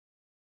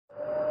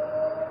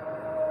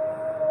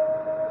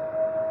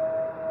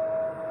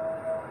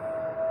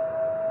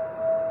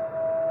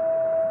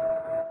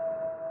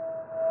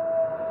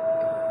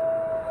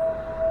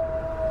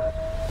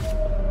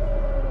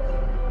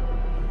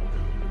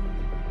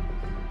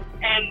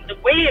and the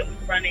way it was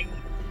running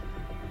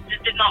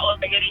just did not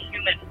look like any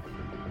human.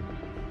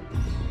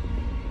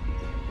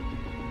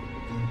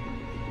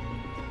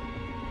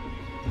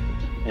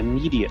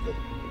 Immediately,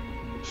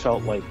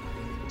 felt like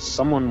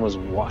someone was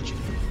watching.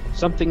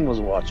 Something was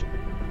watching.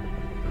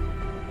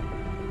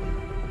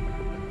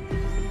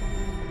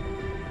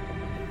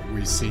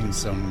 We seen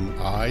some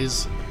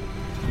eyes,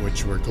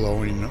 which were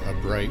glowing a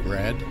bright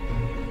red.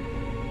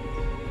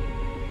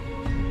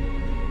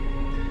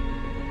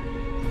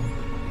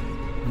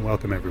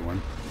 Welcome,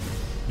 everyone.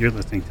 You're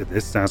listening to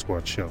This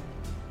Sasquatch Show,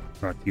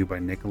 brought to you by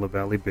Nicola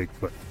Valley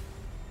Bigfoot.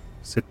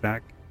 Sit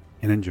back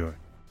and enjoy.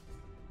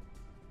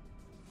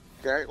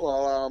 Okay,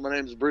 well, my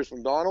name is Bruce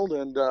McDonald,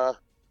 and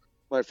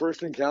my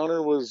first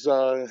encounter was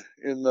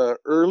in the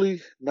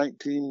early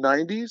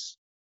 1990s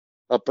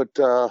up at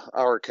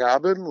our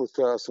cabin with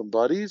some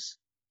buddies.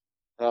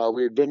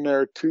 We had been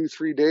there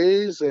 2-3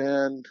 days,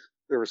 and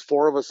there was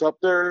 4 of us up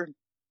there.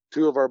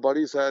 2 of our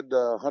buddies had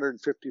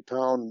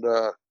 150-pound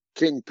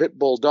king pit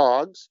bull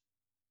dogs,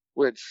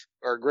 which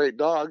are great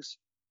dogs.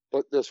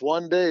 But this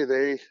one day,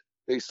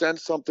 they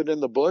sensed something in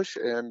the bush,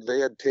 and they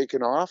had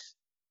taken off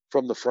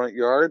from the front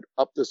yard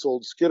up this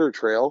old skidder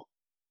trail.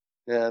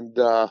 And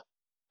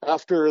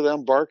after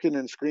them barking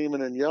and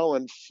screaming and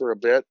yelling for a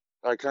bit,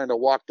 I kind of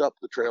walked up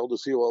the trail to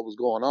see what was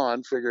going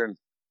on, figuring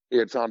they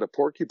had found a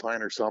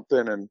porcupine or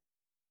something. And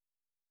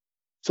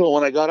so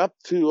when I got up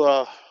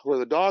to where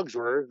the dogs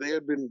were,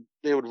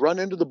 they would run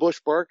into the bush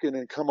barking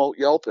and come out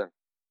yelping, and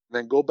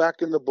then go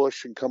back in the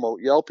bush and come out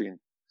yelping.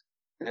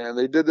 And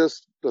they did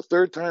this the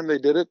 3rd time they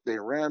did it. They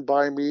ran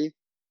by me,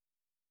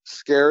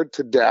 scared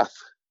to death,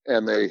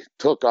 and they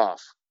took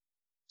off.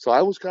 So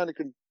I was kind of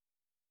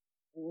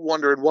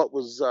wondering what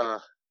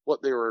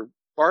they were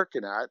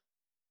barking at,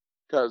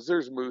 because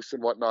there's moose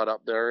and whatnot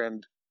up there.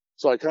 And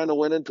so I kind of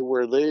went into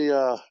where they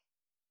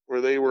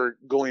were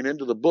going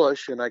into the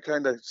bush, and I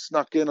kind of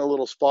snuck in a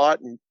little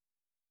spot. And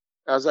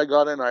as I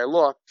got in, I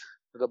looked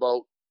at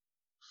about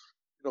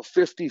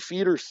 50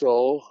 feet or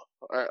so.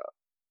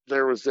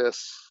 There was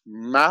this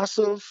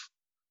massive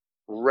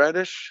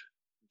reddish,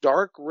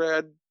 dark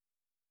red,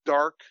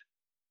 dark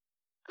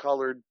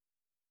colored,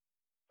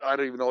 I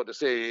don't even know what to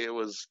say. It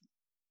was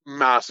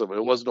massive.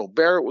 It was no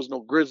bear. It was no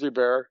grizzly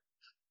bear.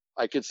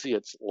 I could see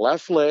its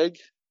left leg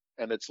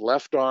and its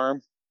left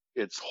arm,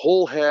 its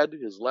whole head,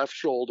 his left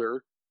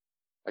shoulder.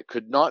 I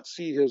could not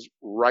see his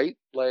right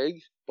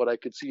leg, but I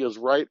could see his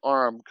right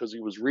arm because he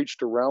was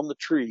reached around the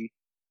tree,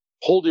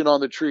 holding on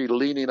the tree,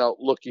 leaning out,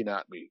 looking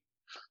at me.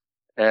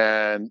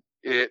 And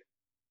it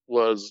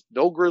was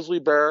no grizzly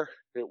bear.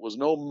 It was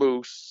no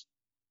moose.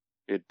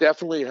 It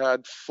definitely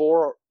had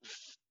four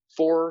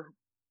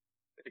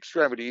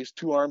extremities,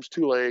 2 arms,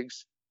 2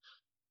 legs.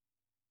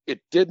 It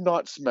did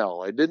not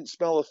smell. I didn't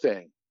smell a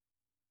thing.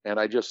 And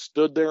I just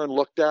stood there and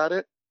looked at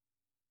it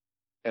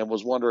and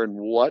was wondering,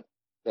 what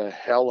the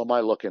hell am I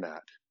looking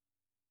at?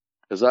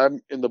 Because I'm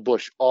in the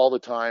bush all the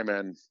time,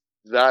 and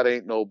that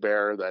ain't no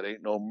bear. That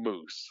ain't no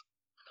moose.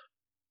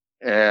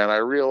 And I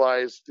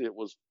realized it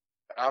was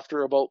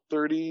after about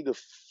 30 to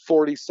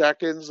 40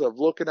 seconds of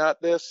looking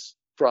at this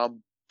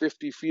from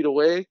 50 feet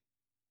away,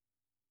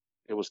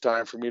 it was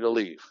time for me to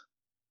leave.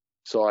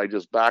 So I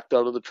just backed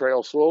out of the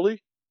trail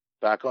slowly,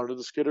 back onto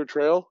the skidder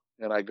trail,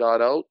 and I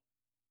got out,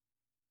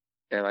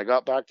 and I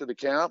got back to the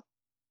camp,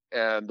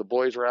 and the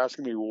boys were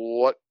asking me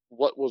what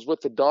was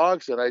with the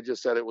dogs, and I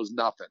just said it was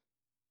nothing,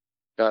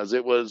 because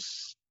it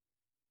was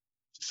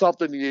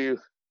something you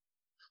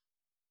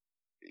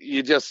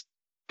just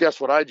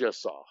guess what I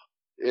just saw.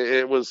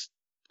 It was,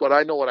 but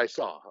I know what I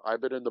saw.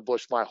 I've been in the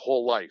bush my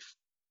whole life.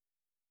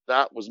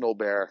 That was no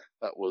bear.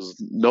 That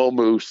was no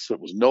moose. It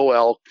was no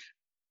elk.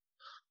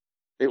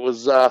 It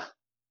was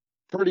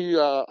pretty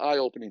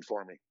eye-opening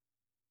for me.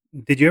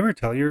 Did you ever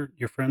tell your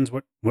friends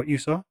what you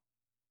saw?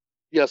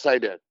 Yes, I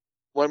did.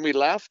 When we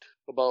left,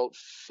 about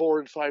 4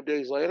 and 5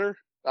 days later,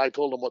 I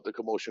told them what the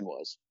commotion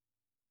was.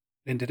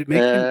 And did it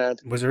make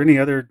was there any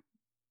other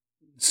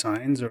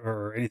signs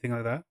or anything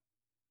like that?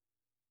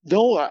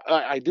 No,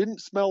 I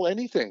didn't smell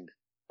anything.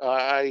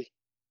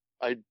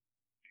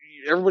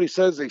 Everybody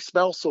says they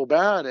smell so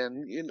bad,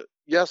 and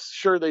yes,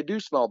 sure they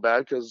do smell bad,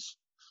 because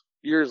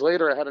years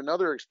later I had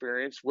another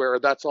experience where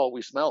that's all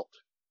we smelled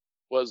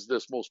was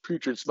this most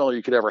putrid smell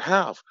you could ever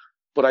have.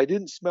 But I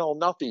didn't smell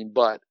nothing,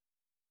 but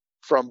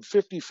from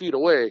 50 feet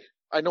away,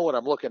 I know what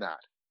I'm looking at.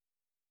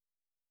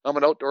 I'm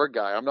an outdoor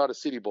guy. I'm not a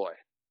city boy.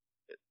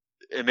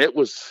 And it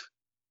was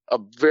a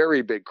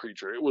very big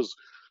creature.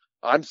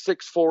 I'm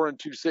 6'4" and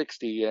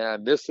 260,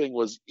 and this thing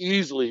was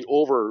easily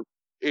over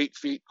 8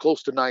 feet,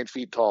 close to 9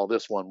 feet tall.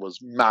 This one was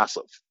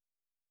massive.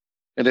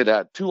 And it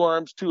had 2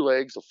 arms, 2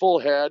 legs, a full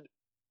head,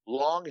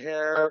 long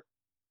hair,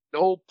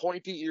 no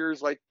pointy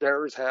ears like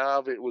bears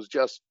have. It was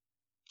just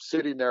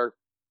sitting there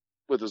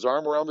with his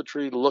arm around the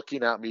tree,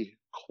 looking at me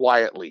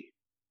quietly,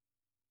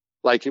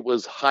 like it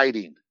was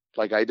hiding,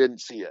 like I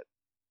didn't see it.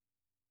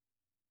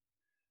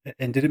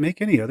 And did it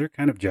make any other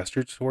kind of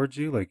gestures towards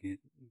you? Like,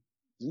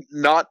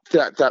 not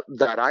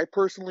that I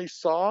personally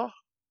saw,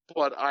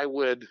 but I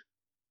would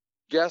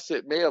guess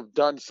it may have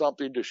done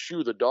something to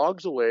shoo the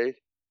dogs away,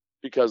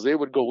 because they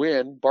would go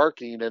in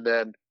barking and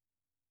then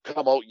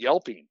come out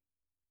yelping.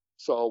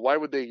 So why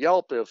would they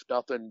yelp if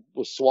nothing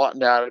was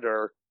swatting at it?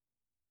 Or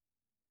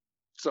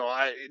so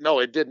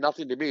it did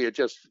nothing to me.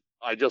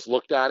 I just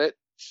looked at it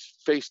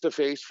face to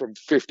face from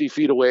 50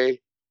 feet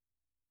away.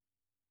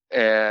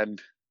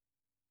 And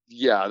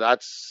yeah,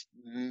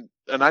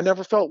 and I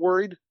never felt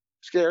worried,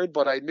 scared,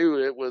 but I knew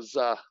it was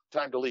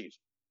time to leave.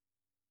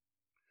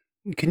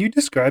 Can you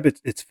describe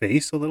its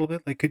face a little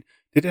bit? Like,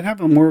 did it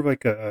have a more of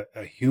like a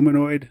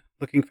humanoid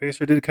looking face,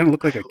 or did it kind of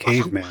look like a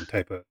caveman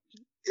type of?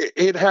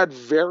 It had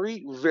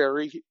very,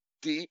 very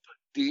deep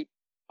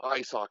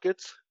eye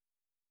sockets.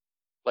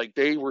 Like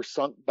they were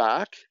sunk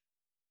back.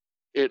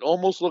 It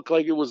almost looked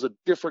like it was a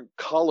different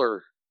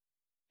color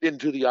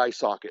into the eye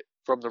socket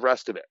from the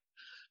rest of it.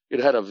 It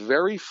had a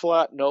very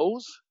flat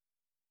nose,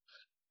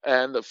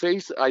 and the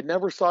face, I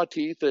never saw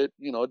teeth. It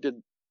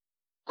didn't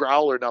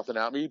growl or nothing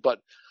at me, but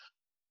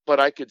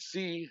I could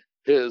see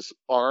his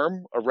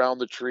arm around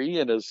the tree,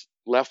 and his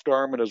left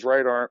arm and his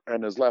right arm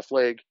and his left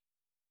leg.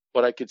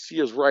 But I could see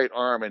his right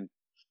arm, and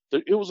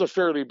it was a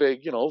fairly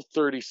big,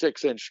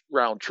 36-inch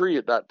round tree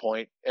at that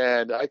point,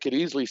 and I could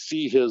easily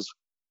see his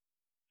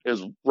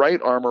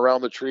right arm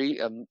around the tree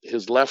and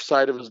his left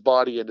side of his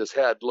body and his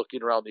head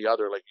looking around the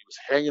other, like he was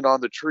hanging on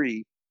the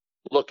tree,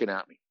 looking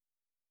at me,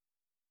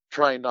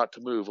 trying not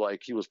to move,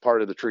 like he was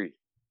part of the tree.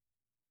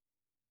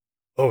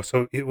 Oh,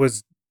 so it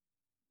was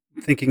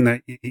thinking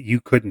that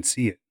you couldn't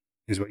see it,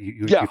 is what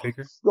you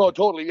figure? No,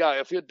 totally, yeah.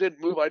 If it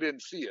didn't move, I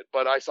didn't see it,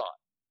 but I saw it.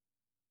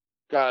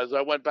 Because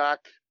I went back,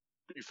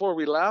 before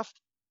we left,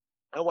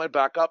 I went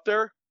back up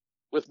there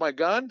with my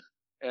gun,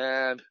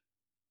 and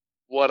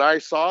what I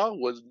saw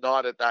was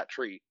not at that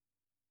tree,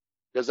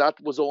 because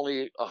that was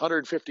only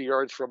 150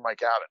 yards from my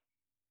cabin.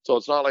 So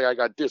it's not like I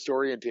got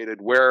disorientated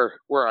where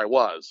I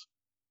was.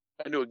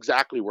 I knew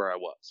exactly where I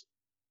was.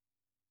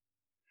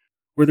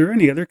 Were there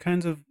any other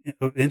kinds of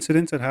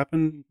incidents that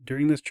happened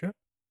during this trip?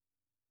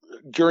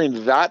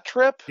 During that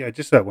trip? Yeah,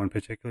 just that one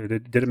particular.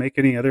 Did it make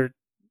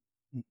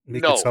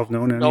itself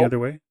known in any other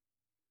way?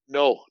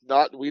 No,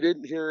 we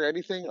didn't hear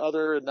anything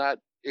other than that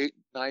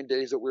 8-9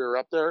 days that we were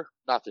up there.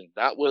 Nothing.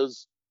 That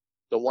was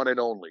the one and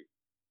only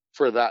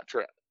for that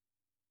trip.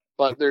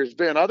 But there's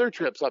been other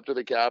trips up to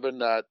the cabin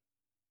that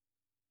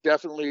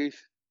definitely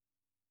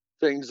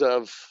things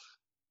have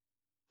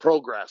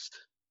progressed.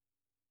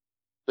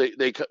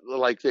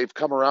 They've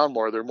come around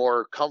more. They're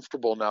more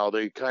comfortable now.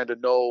 They kind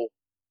of know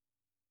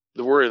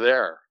that we're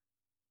there.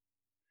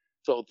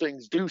 So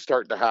things do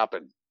start to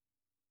happen.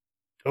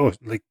 Oh,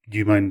 like, do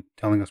you mind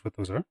telling us what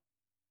those are?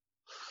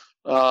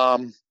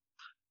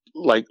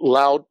 Like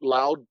loud.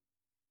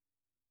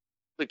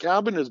 The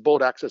cabin is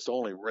boat access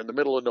only. We're in the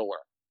middle of nowhere.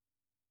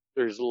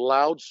 There's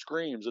loud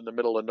screams in the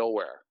middle of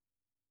nowhere.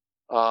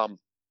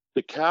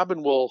 The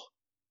cabin will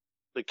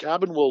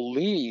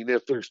lean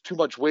if there's too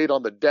much weight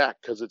on the deck,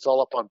 because it's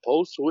all up on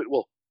posts. So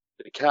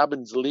the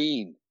cabin's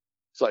lean.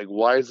 It's like,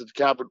 why is it the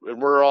cabin?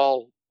 And we're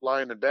all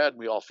lying in bed and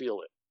we all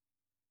feel it.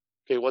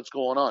 Okay, what's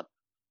going on?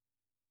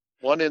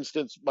 One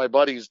instance, my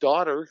buddy's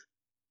daughter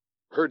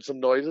heard some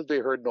noises. They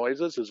heard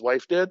noises. His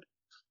wife did.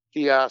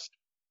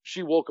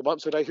 She woke him up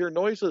and said, I hear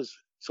noises.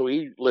 So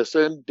he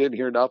listened, didn't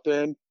hear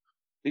nothing.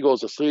 He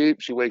goes to sleep.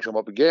 She wakes him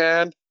up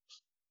again.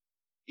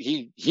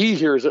 He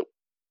hears it.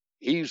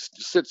 He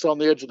sits on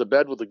the edge of the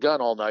bed with a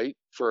gun all night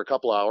for a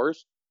couple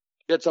hours.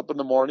 Gets up in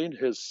the morning.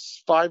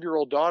 His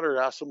 5-year-old daughter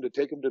asks him to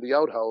take him to the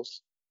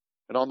outhouse.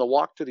 And on the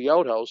walk to the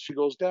outhouse, she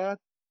goes, Dad,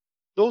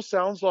 those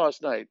sounds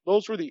last night,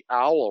 those were the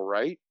owl,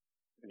 right?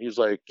 And he's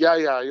like,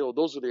 yeah,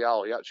 those are the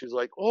owl. Yeah. She's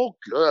like, oh,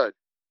 good.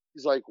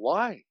 He's like,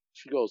 why?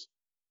 She goes,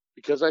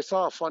 because I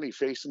saw a funny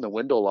face in the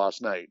window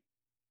last night.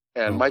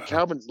 And my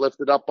cabin's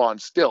lifted up on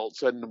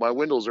stilts and my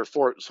windows are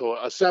so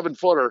a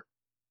 7-footer,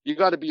 you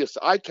got to be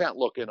I can't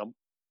look in them.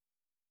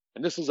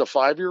 And this is a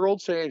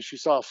 5-year-old saying she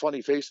saw a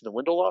funny face in the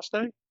window last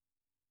night.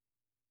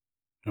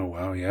 Oh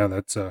wow, yeah,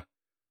 that's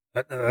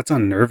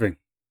unnerving.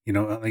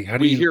 Like, how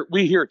do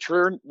we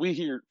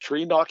hear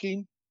tree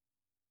knocking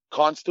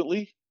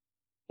constantly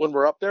when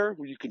we're up there.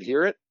 You can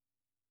hear it.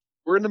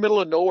 We're in the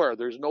middle of nowhere.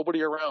 There's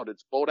nobody around.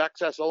 It's boat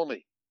access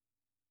only.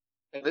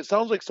 And it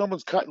sounds like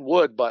someone's cutting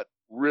wood, but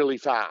really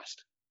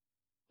fast.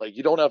 Like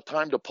you don't have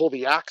time to pull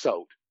the axe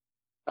out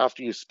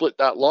after you split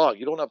that log.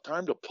 You don't have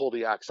time to pull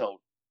the axe out.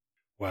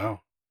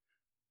 Wow.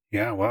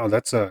 Yeah, wow,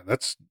 that's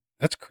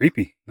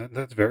creepy.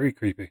 That's very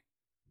creepy.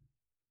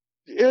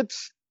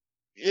 It's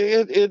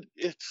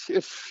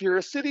if you're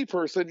a city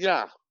person,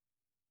 yeah.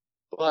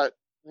 But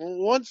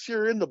once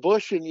you're in the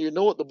bush and you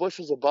know what the bush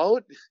is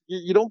about,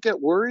 you don't get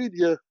worried.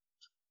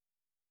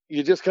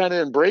 You just kind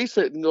of embrace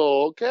it and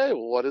go, okay,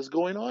 well, what is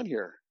going on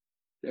here?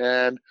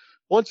 And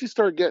once you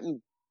start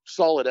getting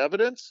solid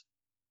evidence,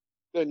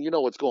 then you know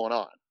what's going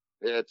on.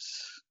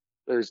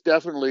 There's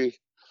definitely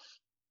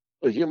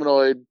a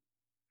humanoid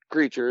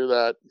creature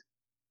that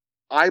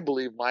I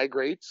believe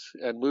migrates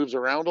and moves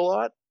around a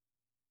lot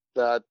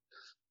that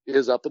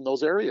is up in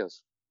those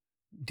areas.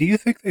 Do you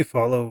think they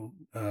follow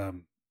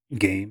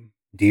game,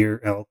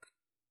 deer, elk,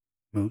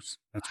 moose,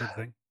 that sort of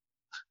thing?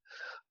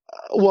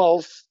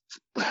 Well,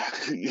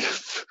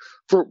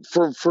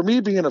 for me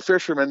being a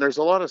fisherman, there's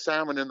a lot of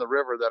salmon in the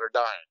river that are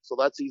dying, so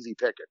that's easy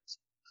pickings.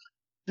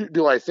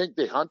 Do I think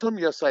they hunt them?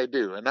 Yes, I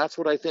do, and that's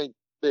what I think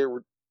they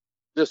were.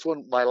 This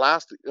one, my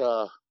last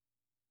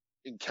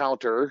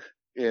encounter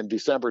in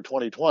December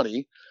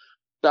 2020,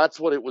 that's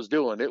what it was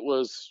doing. It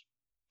was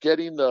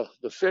getting the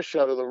fish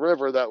out of the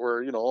river that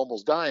were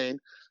almost dying,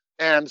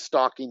 and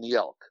stalking the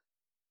elk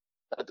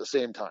at the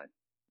same time.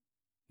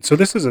 So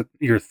this is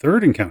your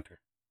third encounter.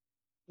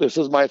 This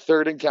is my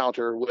third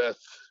encounter with,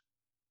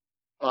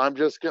 I'm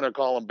just going to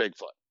call him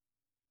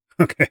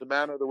Bigfoot. Okay. The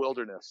man of the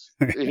wilderness.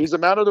 He's a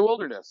man of the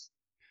wilderness.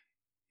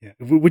 Yeah.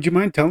 Would you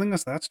mind telling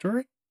us that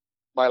story?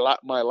 My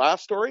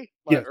last story?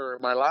 Or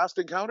my last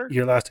encounter?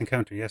 Your last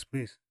encounter, yes,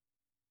 please.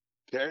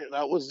 Okay,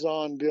 that was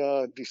on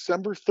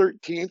December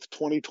 13th,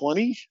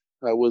 2020.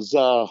 I was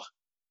a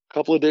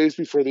couple of days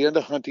before the end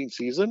of hunting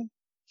season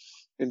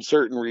in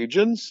certain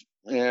regions,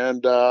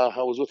 and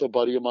I was with a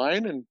buddy of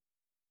mine, and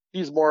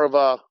he's more of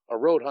a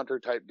road hunter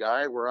type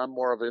guy, where I'm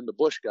more of in the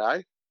bush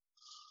guy.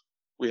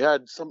 We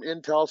had some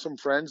intel, some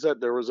friends, that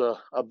there was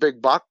a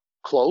big buck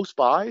close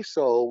by,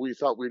 so we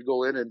thought we'd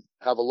go in and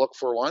have a look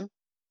for one,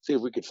 see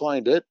if we could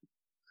find it.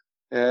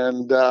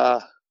 And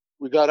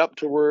we got up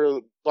to where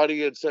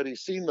Buddy had said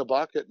he's seen the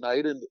buck at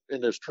night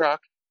in his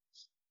truck.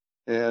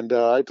 And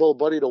I told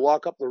Buddy to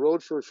walk up the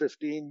road for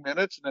 15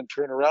 minutes and then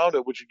turn around,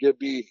 which would give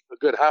me a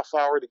good half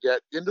hour to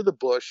get into the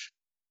bush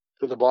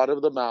to the bottom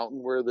of the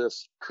mountain where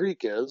this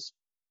creek is,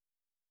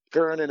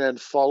 turn and then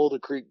follow the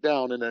creek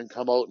down and then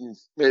come out, and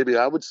maybe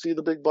I would see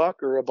the big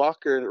buck or a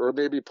buck, or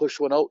maybe push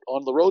one out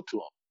on the road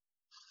to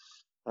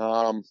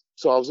him.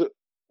 So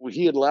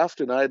he had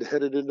left and I had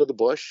headed into the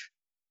bush.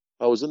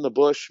 I was in the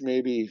bush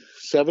maybe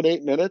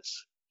 7-8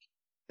 minutes,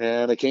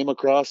 and I came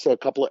across a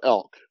couple of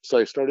elk. So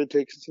I started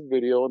taking some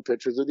video and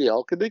pictures of the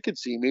elk, and they could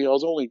see me. I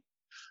was only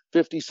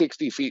 50,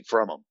 60 feet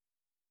from them.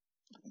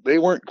 They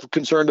weren't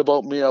concerned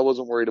about me. I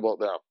wasn't worried about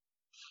them.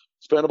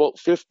 Spent about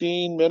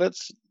 15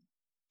 minutes,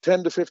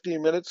 10 to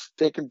 15 minutes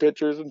taking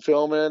pictures and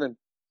filming, and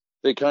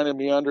they kind of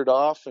meandered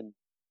off, and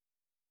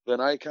then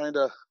I kind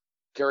of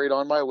carried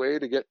on my way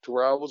to get to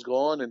where I was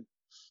going, and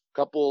a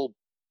couple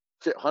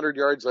 100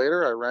 yards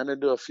later, I ran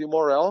into a few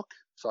more elk,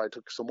 so I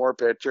took some more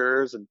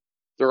pictures, and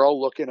they're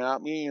all looking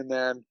at me, and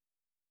then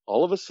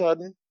all of a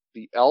sudden,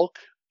 the elk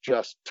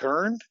just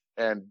turned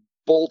and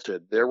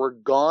bolted. They were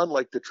gone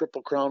like the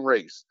Triple Crown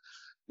race.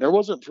 There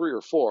wasn't 3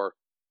 or 4.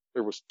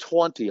 There was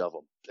 20 of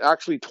them.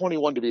 Actually,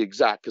 21 to be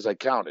exact, because I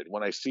counted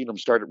when I seen them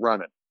started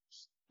running.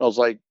 I was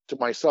like to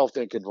myself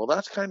thinking, well,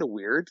 that's kind of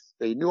weird.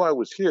 They knew I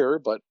was here,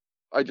 but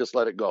I just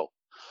let it go.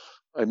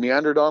 I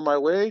meandered on my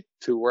way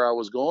to where I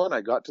was going.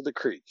 I got to the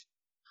creek.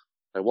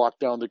 I walked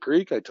down the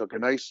creek. I took a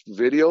nice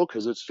video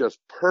because it's just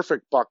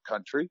perfect buck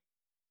country.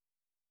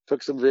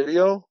 Took some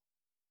video,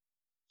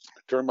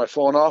 turned my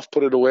phone off,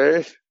 put it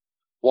away,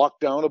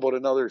 walked down about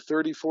another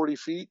 30, 40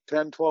 feet,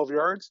 10, 12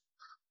 yards.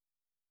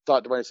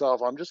 Thought to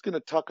myself, I'm just going to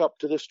tuck up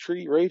to this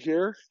tree right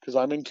here because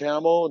I'm in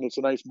camo and it's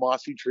a nice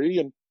mossy tree,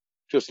 and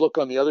just look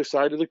on the other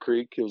side of the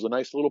creek. It was a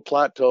nice little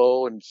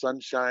plateau and sun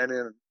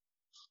shining.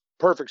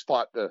 Perfect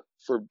spot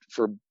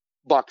for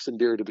bucks and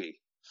deer to be.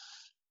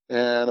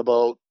 And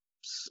about,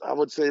 I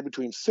would say,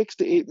 between 6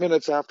 to 8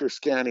 minutes after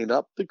scanning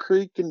up the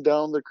creek and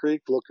down the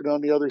creek, looking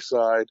on the other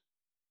side,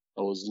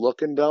 I was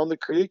looking down the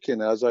creek,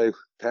 and as I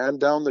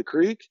panned down the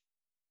creek,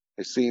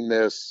 I seen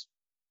this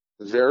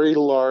very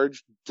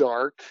large,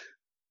 dark,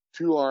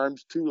 2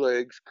 arms, 2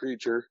 legs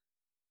creature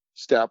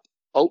step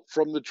out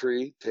from the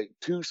tree, take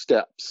 2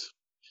 steps.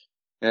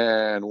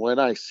 And when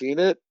I seen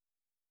it,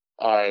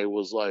 I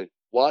was like,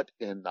 what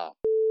in the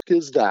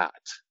is that?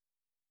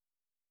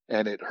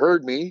 And it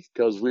heard me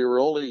because we were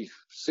only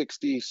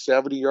 60,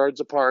 70 yards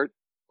apart,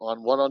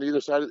 on one on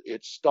either side.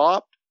 It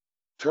stopped,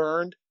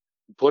 turned,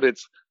 put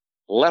its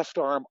left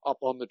arm up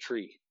on the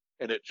tree,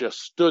 and it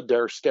just stood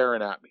there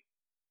staring at me.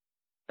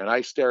 And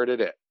I stared at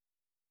it,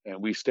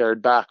 and we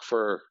stared back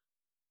for,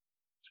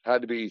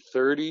 had to be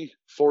 30,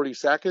 40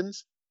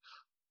 seconds.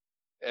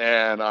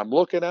 And I'm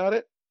looking at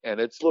it, and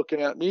it's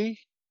looking at me,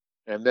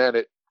 and then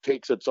it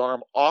takes its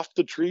arm off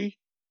the tree,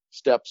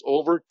 steps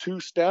over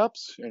 2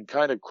 steps, and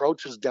kind of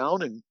crouches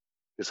down and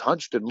is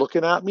hunched and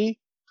looking at me.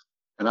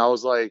 And I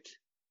was like,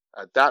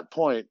 at that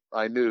point,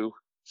 I knew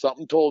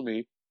something told me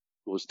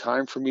it was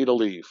time for me to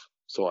leave.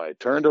 So I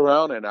turned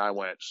around and I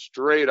went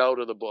straight out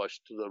of the bush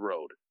to the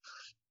road.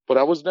 But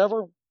I was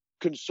never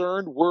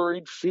concerned,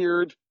 worried,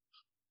 feared,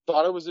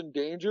 thought I was in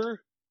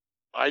danger.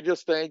 I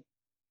just think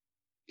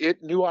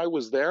it knew I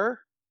was there,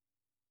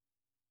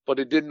 but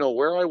it didn't know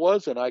where I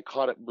was, and I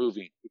caught it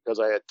moving because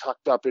I had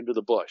tucked up into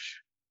the bush.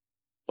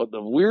 But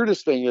the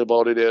weirdest thing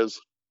about it is,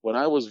 when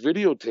I was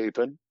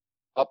videotaping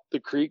up the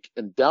creek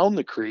and down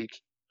the creek,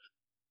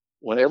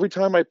 when every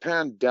time I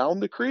panned down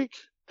the creek,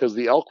 because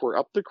the elk were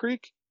up the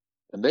creek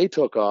and they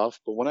took off,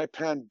 but when I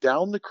panned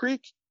down the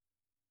creek,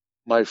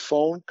 my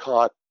phone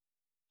caught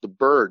the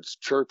birds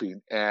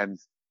chirping and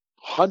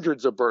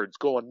hundreds of birds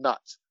going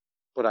nuts,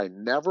 but I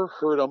never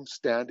heard them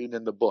standing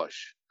in the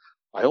bush.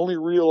 I only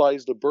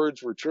realized the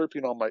birds were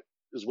chirping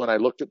is when I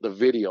looked at the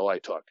video I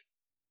took.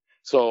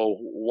 So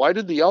why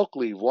did the elk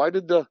leave? Why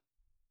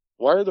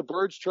are the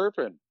birds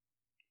chirping?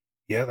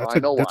 Yeah, I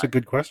know that's why. a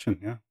good question.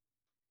 Yeah.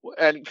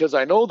 And because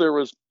I know there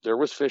was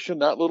fish in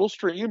that little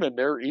stream, and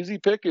they're easy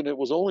picking. It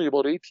was only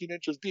about 18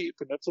 inches deep,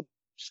 and that's a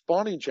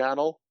spawning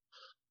channel.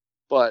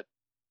 But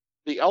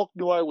the elk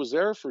knew I was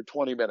there for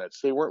 20 minutes.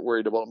 They weren't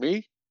worried about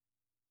me.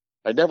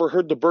 I never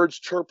heard the birds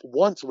chirp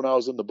once when I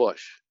was in the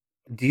bush.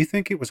 Do you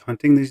think it was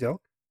hunting these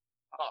elk?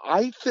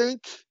 I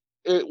think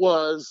it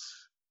was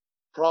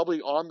probably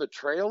on the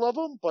trail of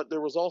them, but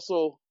there was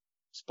also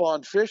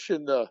spawned fish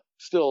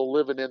still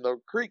living in the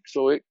creek.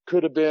 So it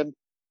could have been,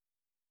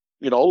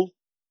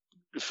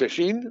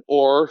 fishing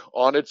or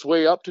on its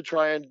way up to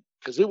try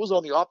because it was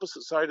on the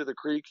opposite side of the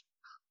creek,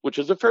 which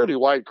is a fairly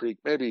wide creek,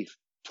 maybe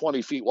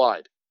 20 feet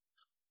wide,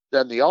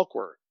 than the elk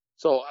were.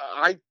 So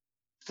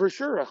for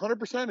sure,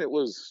 100%, it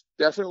was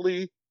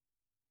definitely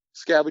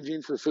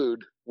scavenging for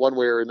food one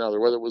way or another,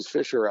 whether it was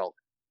fish or elk.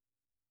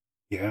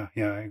 Yeah,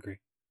 I agree.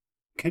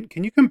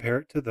 Can you compare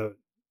it to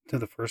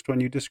the first one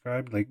you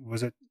described? Like,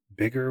 was it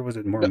bigger? Was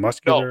it more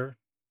muscular?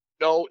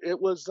 No, it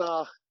was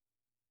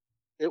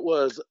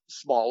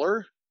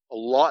smaller, a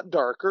lot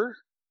darker,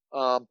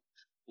 lot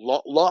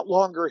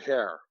longer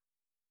hair.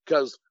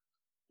 Because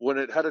when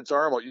it had its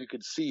arm out, you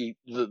could see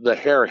the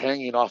hair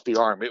hanging off the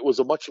arm. It was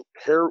a much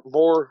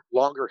more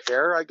longer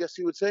hair, I guess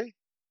you would say.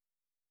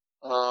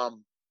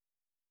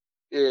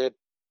 It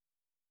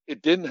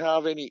didn't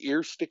have any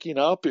ears sticking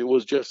up. It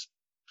was just,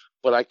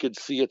 but I could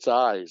see its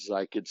eyes.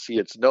 I could see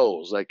its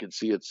nose. I could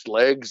see its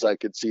legs. I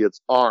could see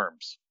its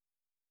arms.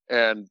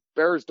 And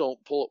bears don't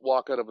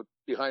walk out of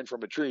behind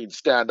from a tree and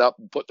stand up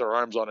and put their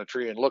arms on a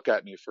tree and look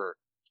at me for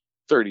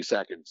 30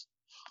 seconds.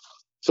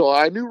 So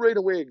I knew right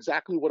away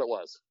exactly what it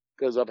was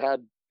because I've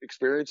had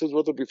experiences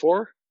with it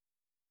before.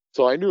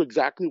 So I knew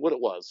exactly what it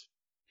was.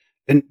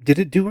 And did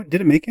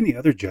it make any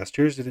other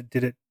gestures?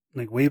 Did it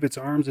like wave its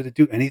arms? Did it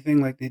do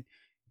anything like it?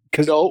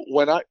 No,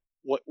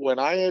 when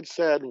I had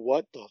said,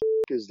 "What the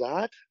is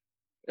that?"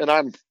 and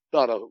I'm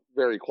not a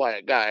very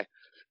quiet guy,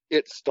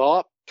 it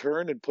stopped,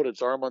 turned, and put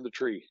its arm on the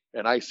tree.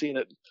 And I seen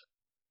it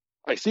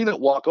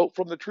walk out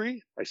from the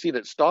tree. I seen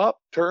it stop,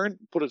 turn,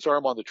 put its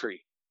arm on the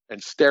tree,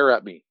 and stare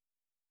at me.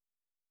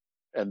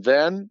 And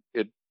then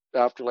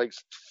after like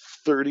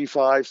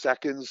 35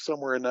 seconds,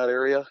 somewhere in that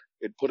area,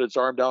 it put its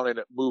arm down and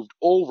it moved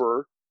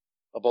over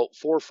about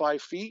 4 or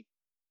 5 feet,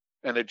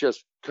 and it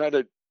just kind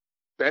of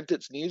bent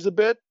its knees a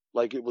bit,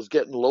 like it was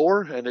getting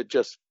lower, and it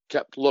just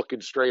kept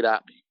looking straight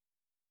at me.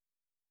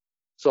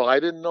 So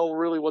I didn't know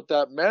really what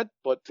that meant,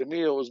 but to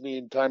me it was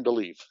mean time to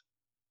leave.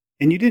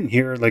 And you didn't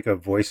hear like a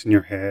voice in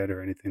your head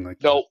or anything like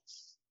that? No.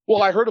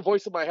 Well, I heard a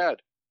voice in my head.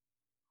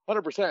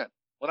 100%.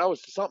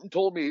 Something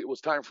told me it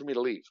was time for me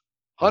to leave.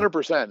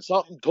 100%.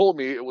 Something told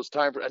me it was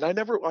time and I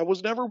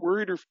was never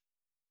worried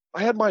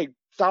I had my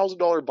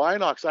 $1,000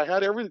 binocs. I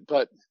had everything,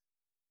 but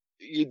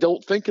you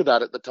don't think of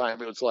that at the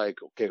time. It was like,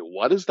 okay,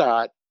 what is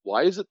that?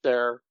 Why is it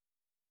there?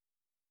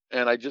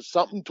 And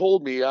something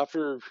told me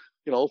after,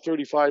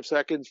 35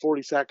 seconds,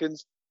 40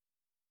 seconds,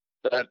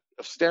 that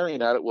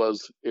staring at it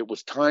was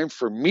time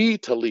for me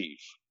to leave.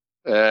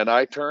 And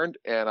I turned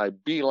and I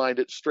beelined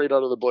it straight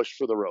out of the bush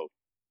for the road.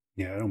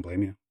 Yeah, I don't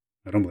blame you.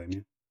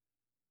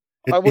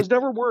 I was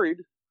never worried,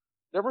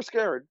 never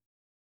scared.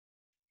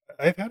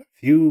 I've had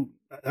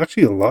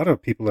actually a lot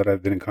of people that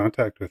I've been in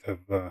contact with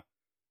have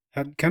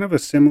had kind of a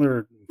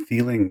similar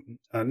feeling,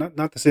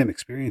 not the same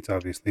experience,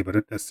 obviously,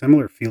 but a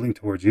similar feeling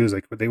towards you. Is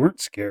like, but they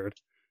weren't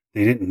scared.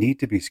 They didn't need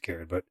to be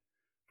scared, but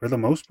for the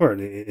most part,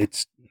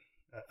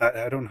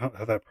 I don't know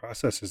how that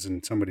process is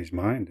in somebody's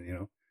mind,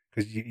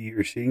 because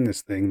you're seeing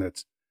this thing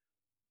that's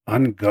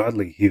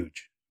ungodly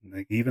huge.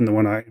 Like even the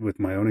one with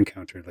my own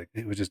encounter, like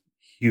it was just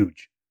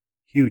huge.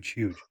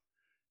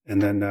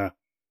 And then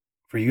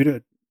for you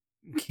to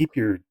keep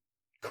your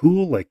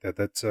cool like that,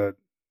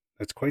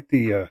 that's quite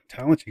the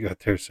talent you got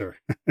there, sir.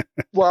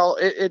 Well,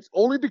 it's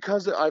only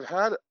because I've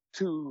had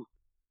two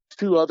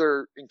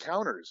other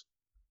encounters,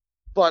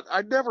 but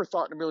I never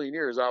thought in a million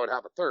years I would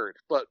have a third.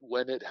 But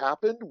when it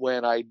happened,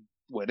 when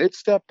it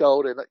stepped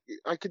out, and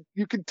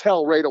you could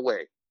tell right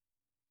away.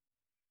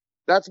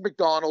 That's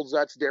McDonald's,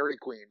 that's Dairy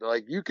Queen.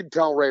 Like you can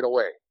tell right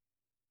away.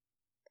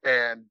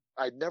 And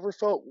I never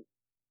felt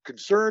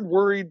concerned,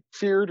 worried,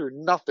 feared, or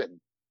nothing.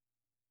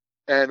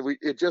 And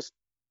it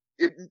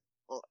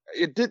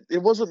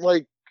wasn't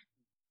like,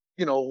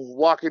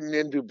 walking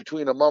into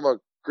between a mama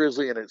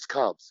grizzly and its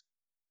cubs.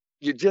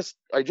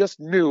 I just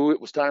knew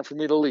it was time for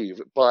me to leave,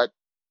 but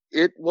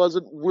it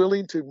wasn't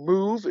willing to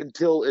move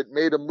until it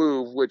made a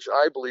move, which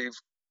I believe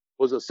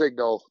was a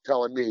signal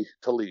telling me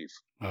to leave.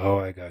 Oh,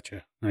 I got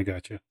you.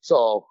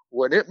 So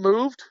when it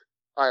moved,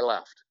 I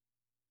left.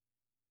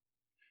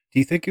 Do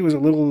you think it was a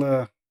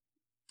little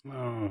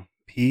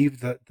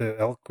peeved that the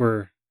elk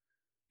were,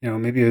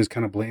 maybe it was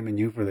kind of blaming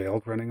you for the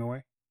elk running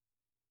away?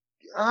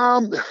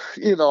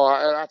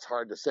 That's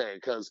hard to say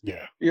because,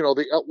 yeah.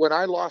 When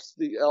I lost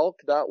the elk,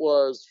 that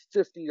was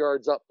 50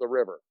 yards up the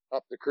river,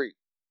 up the creek.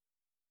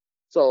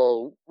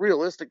 So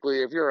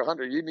realistically, if you're a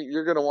hunter,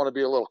 you're going to want to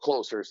be a little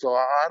closer. So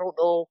I don't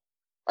know.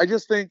 I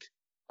just think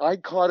I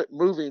caught it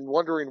moving,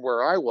 wondering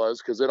where I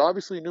was, because it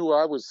obviously knew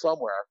I was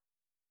somewhere.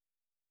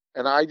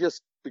 And I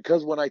just,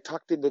 because when I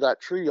tucked into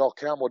that tree all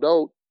camoed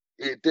out,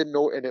 it didn't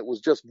know, and it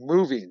was just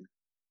moving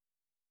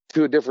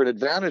to a different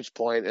advantage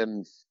point,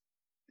 and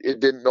it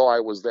didn't know I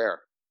was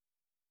there.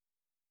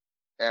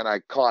 And I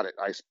caught it.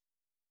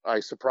 I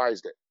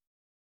surprised it.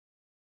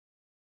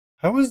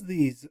 How has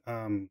these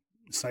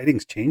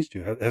sightings changed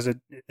you? Has it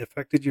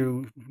affected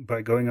you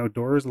by going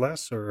outdoors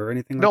less or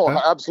anything like No,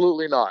 that?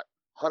 absolutely not.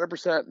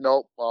 100%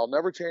 nope. I'll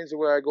never change the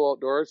way I go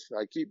outdoors.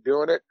 I keep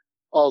doing it.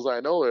 All I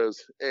know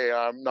is, hey,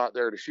 I'm not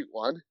there to shoot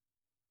one.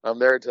 I'm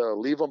there to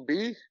leave them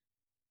be.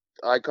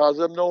 I cause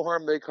them no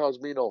harm. They cause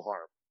me no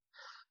harm.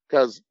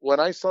 Because when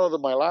I saw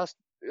my last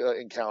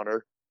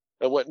encounter,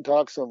 I went and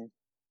talked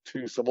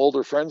to some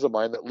older friends of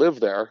mine that live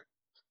there.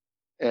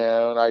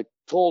 And I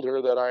told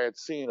her that I had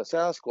seen a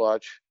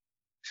Sasquatch.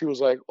 She was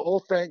like, oh,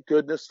 thank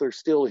goodness they're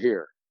still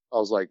here. I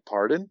was like,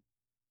 pardon?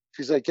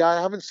 She's like, yeah,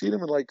 I haven't seen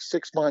them in like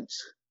 6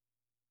 months.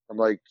 I'm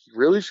like,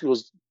 really? She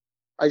goes,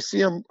 I see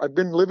them. I've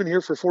been living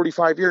here for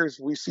 45 years.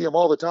 We see them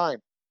all the time.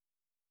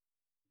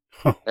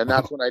 Oh, And wow.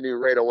 that's when I knew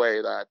right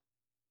away that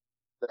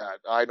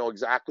I know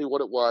exactly what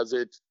it was.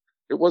 It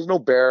was no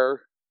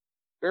bear.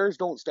 Bears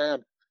don't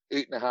stand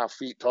 8.5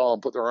 feet tall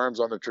and put their arms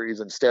on the trees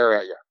and stare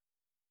at you.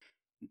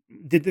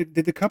 Did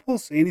the couple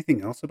say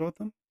anything else about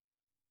them?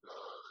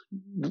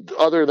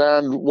 Other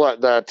than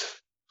what, that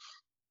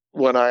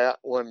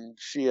when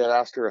she had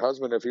asked her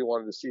husband if he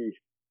wanted to see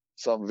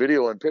some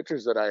video and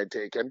pictures that I had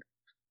taken,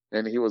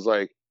 and he was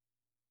like,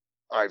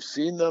 I've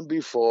seen them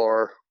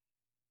before.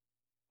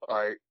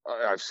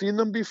 I've seen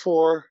them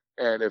before,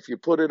 and if you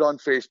put it on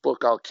Facebook,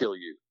 I'll kill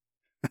you.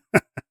 So,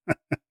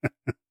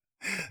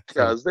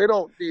 Because they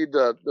don't need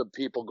the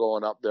people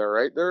going up there,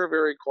 right? They're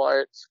very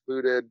quiet,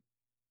 secluded,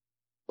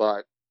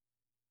 but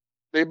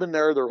they've been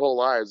there their whole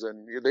lives,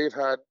 and they've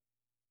had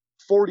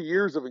 40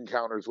 years of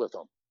encounters with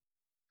them.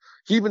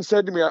 He even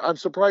said to me, I'm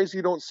surprised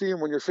you don't see them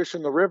when you're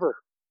fishing the river.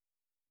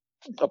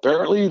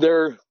 Apparently,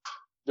 they're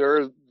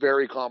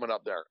very common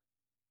up there.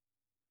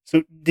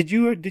 so did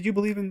you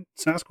believe in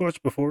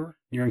Sasquatch before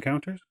your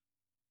encounters?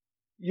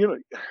 You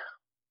know,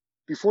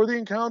 before the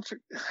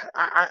encounter,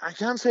 I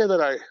can't say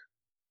that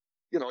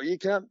you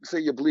can't say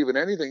you believe in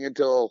anything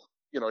until,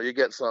 you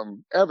get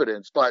some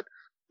evidence, but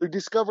they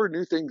discover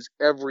new things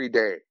every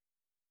day.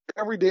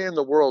 Every day in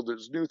the world,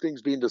 there's new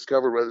things being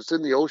discovered, whether it's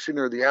in the ocean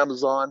or the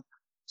Amazon.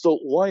 So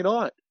why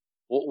not?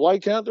 Why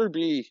can't there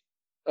be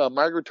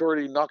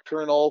migratory,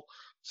 nocturnal,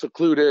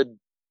 secluded?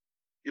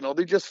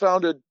 They just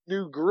found a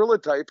new gorilla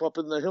type up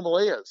in the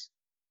Himalayas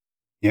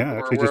Yeah, I or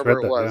actually just wherever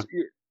read it that. was.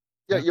 Yeah,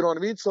 Yeah. you know what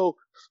I mean? So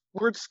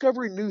we're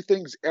discovering new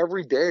things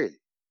every day.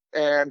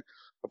 And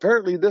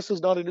apparently this is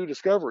not a new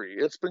discovery.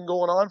 It's been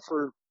going on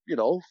for,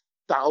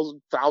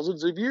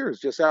 thousands of years.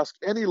 Just ask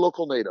any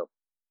local native.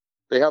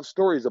 They have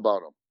stories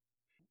about them.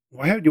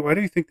 Why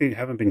do you think they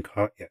haven't been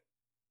caught yet?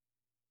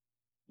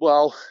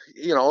 Well,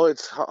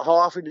 it's how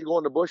often do you go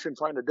in the bush and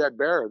find a dead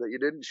bear that you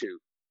didn't shoot?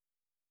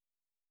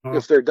 Oh,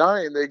 If they're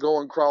dying, they go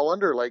and crawl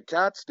under like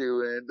cats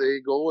do, and they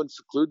go and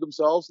seclude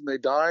themselves and they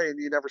die, and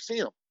you never see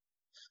them.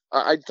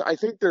 I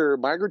think they're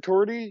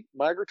migratory.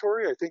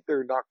 I think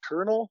they're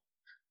nocturnal,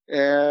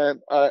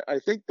 and I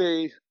think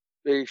they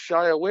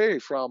shy away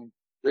from.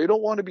 They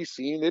don't want to be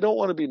seen. They don't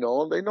want to be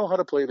known. They know how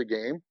to play the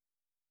game.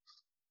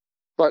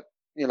 But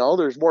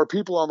there's more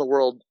people in the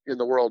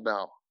world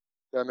now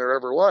than there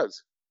ever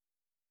was.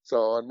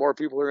 So, and more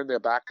people are in the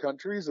back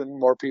countries, and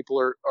more people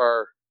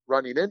are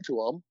running into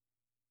them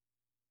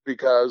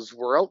because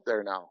we're out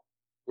there now,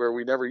 where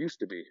we never used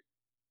to be.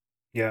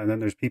 yeah, and then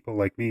there's people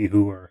like me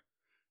who are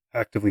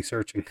actively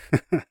searching.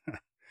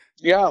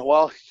 Yeah,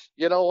 well,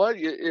 you know what?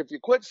 If you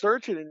quit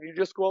searching and you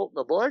just go out in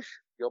the bush,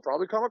 you'll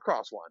probably come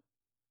across one.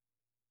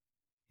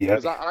 Yeah.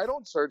 Because I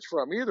don't search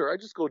for them either. I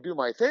just go do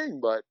my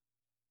thing. But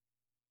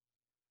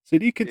So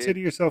do you it, consider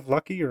yourself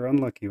lucky or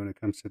unlucky when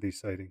it comes to these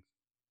sightings?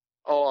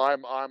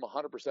 I'm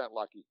 100%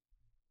 lucky.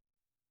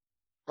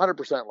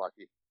 100%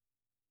 lucky.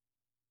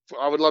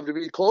 I would love to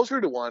be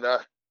closer to one.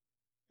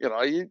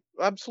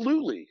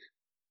 Absolutely.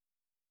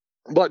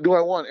 But do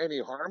I want any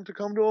harm to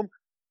come to them?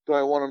 Do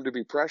I want them to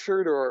be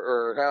pressured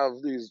or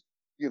have these,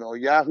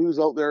 yahoos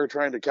out there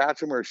trying to catch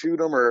them or shoot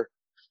them? Or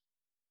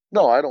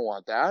no, I don't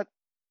want that.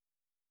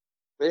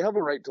 They have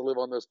a right to live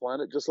on this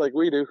planet just like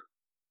we do.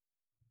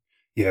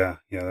 Yeah,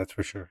 that's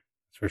for sure.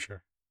 That's for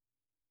sure.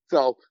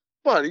 So,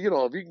 but if you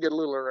can get a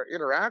little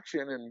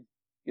interaction, and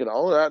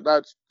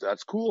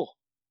that's cool.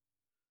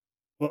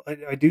 Well,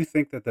 I do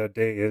think that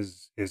day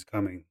is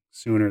coming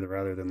sooner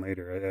rather than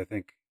later. I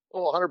think.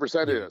 Oh,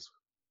 100% it Yeah. is.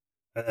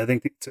 I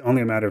think it's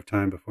only a matter of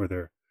time before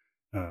they're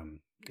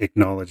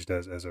acknowledged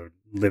as a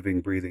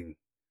living, breathing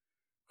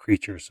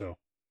creature. So,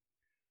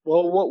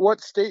 Well,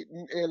 what state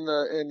in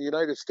the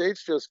United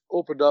States just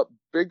opened up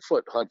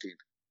Bigfoot hunting?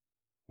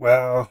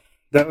 well,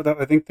 that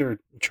I think they're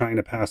trying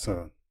to pass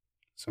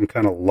some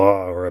kind of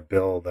law or a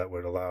bill that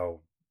would allow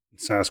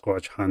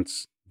Sasquatch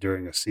hunts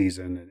during a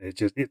season, and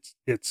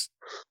it's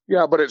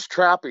Yeah, but it's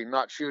trapping,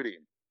 not shooting,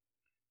 or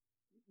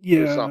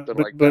yeah, something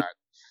but like that.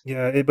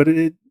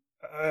 yeah,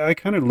 I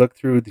kind of looked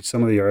through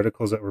some of the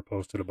articles that were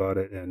posted about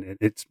it, and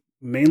it's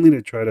mainly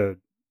to try to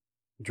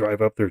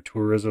drive up their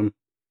tourism,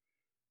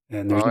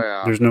 and Oh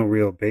yeah. there's no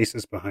real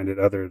basis behind it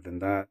other than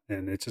that,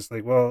 and it's just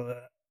like, well,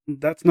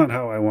 that's not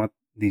how I want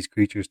these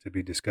creatures to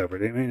be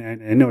discovered. I mean,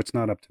 I know it's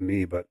not up to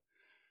me, but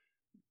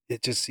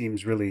it just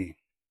seems really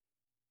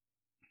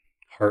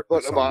But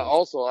heartless almost.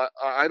 also,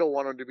 I don't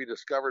want them to be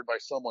discovered by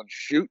someone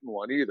shooting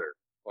one either.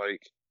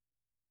 Like,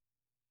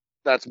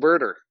 that's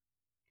murder.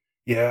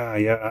 Yeah,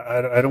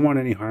 yeah. I don't want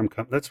any harm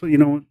come. That's what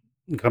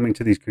coming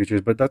to these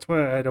creatures. But that's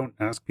why I don't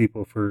ask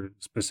people for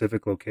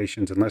specific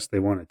locations unless they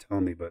want to tell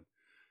me. But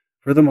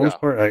for the Yeah. most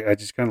part, I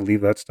just kind of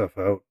leave that stuff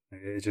out.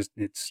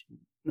 It's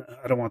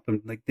I don't want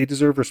them, like, they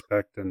deserve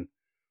respect, and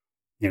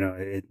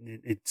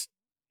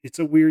it's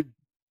a weird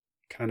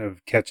kind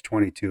of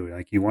catch-22.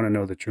 Like, you want to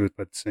know the truth,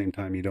 but at the same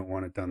time, you don't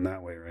want it done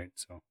that way, right?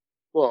 So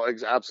Well,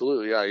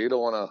 absolutely. Yeah. You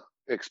don't want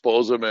to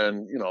expose them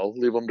and,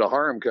 leave them to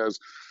harm because,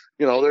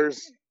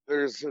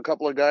 there's a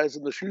couple of guys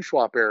in the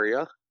Shuswap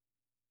area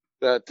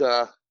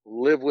that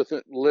live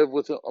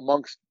with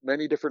amongst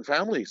many different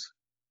families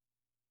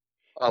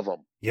of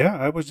them.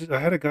 yeah, I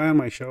had a guy on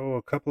my show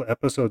a couple of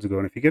episodes ago,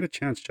 and if you get a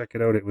chance, check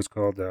it out. It was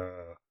called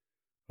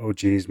oh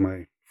geez,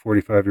 my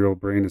 45-year-old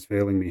brain is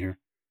failing me here.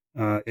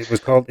 It was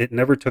called "It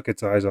Never Took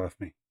Its Eyes Off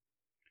Me."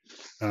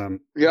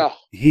 Yeah.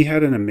 He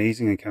had an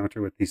amazing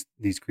encounter with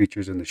these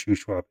creatures in the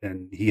Shuswap,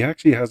 and he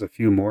actually has a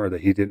few more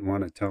that he didn't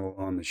want to tell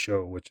on the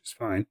show, which is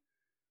fine.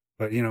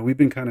 But we've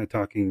been kind of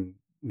talking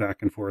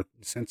back and forth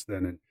since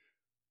then, and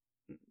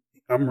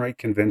I'm right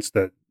convinced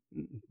that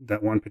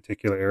that one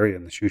particular area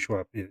in the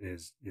Shuswap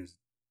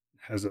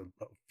has a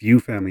few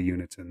family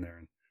units in there,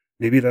 and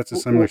maybe that's a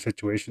similar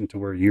situation to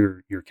where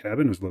your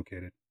cabin was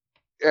located.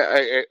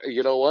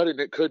 You know what? And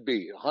it could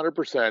be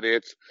 100%.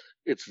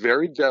 It's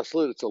very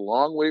desolate. It's a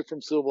long way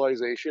from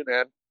civilization,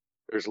 and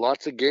there's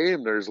lots of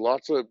game. There's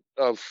lots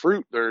of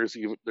fruit. There's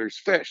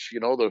fish.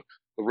 The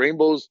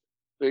rainbows.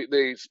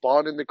 They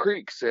spawn in the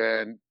creeks,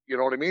 and you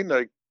know what I mean.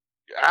 Like,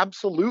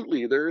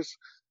 absolutely, there's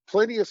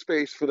plenty of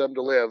space for them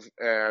to live,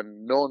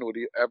 and no one would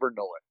ever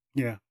know it.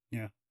 Yeah,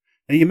 yeah.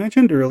 And you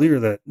mentioned earlier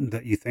that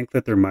you think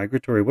that they're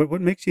migratory.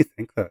 What makes you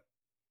think that?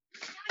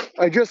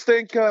 I just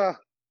think that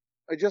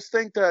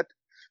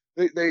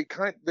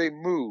they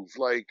move,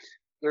 like,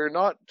 they're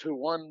not to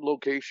one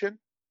location.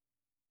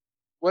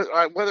 Whether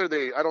I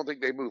don't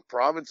think they move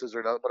provinces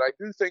or not, but I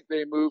do think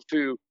they move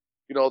to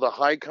the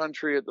high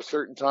country at the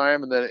certain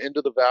time, and then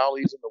into the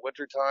valleys in the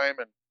winter time,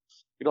 and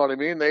you know what I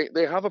mean.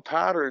 They have a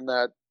pattern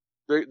that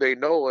they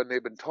know, and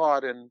they've been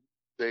taught, and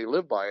they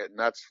live by it, and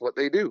that's what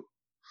they do.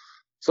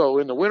 So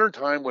in the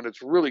wintertime, when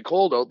it's really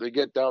cold out, they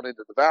get down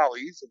into the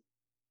valleys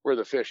where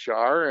the fish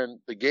are and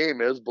the game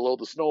is below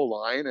the snow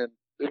line, and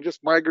they're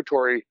just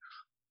migratory,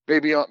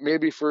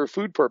 maybe for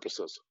food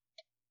purposes.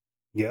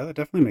 Yeah, that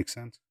definitely makes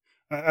sense.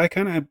 I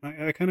kind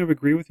of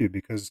agree with you,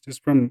 because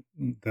just from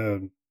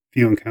the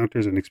few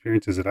encounters and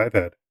experiences that I've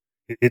had,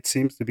 it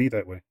seems to be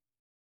that way.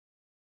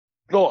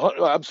 No,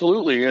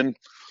 absolutely. And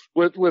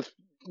with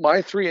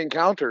my three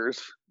encounters,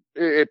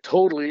 it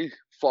totally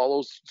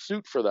follows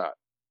suit for that.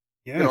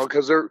 Yeah,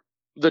 Because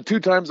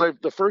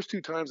the first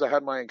two times I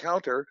had my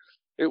encounter,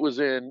 it was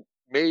in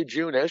May,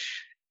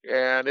 June-ish,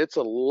 and it's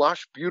a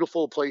lush,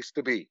 beautiful place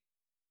to be.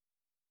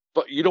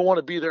 But you don't want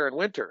to be there in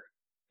winter.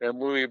 And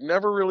we've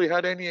never really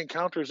had any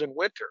encounters in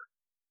winter.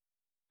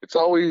 It's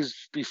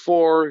always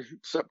before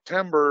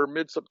September,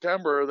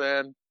 mid-September,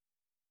 then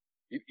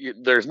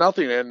there's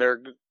nothing in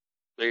there.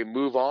 They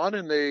move on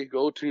and they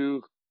go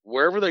to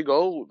wherever they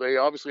go. They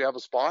obviously have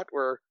a spot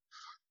where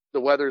the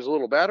weather's a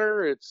little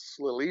better. It's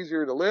a little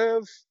easier to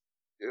live.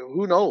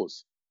 Who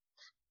knows?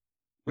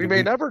 We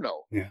may never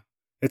know. Yeah,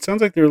 it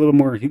sounds like they're a little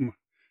more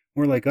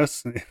like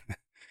us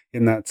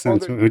in that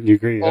sense. Wouldn't you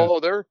agree? Yeah. Oh,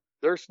 they're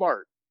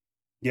smart.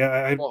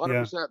 Yeah, Well,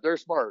 100%, they're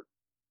smart.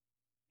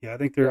 Yeah, I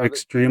think they're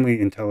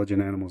extremely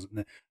intelligent animals,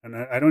 and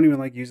I don't even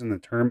like using the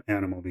term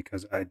animal,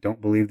 because I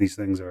don't believe these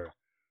things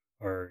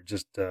are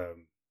just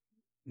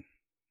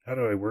how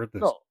do I word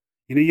this? No.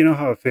 You know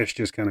how a fish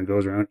just kind of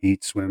goes around,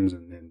 eats, swims,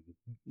 and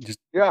just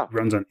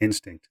runs on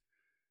instinct,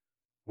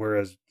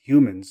 whereas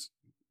humans,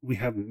 we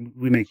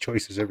make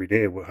choices every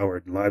day of how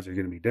our lives are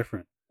going to be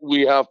different.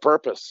 We have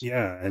purpose.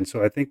 Yeah, and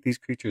so I think these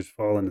creatures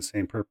fall in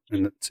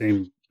the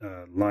same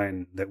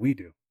line that we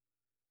do.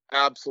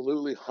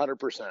 Absolutely,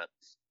 100%.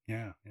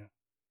 Yeah, yeah.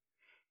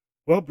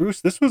 Well, Bruce,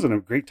 this was a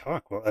great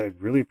talk. Well, I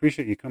really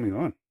appreciate you coming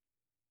on.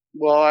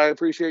 Well, I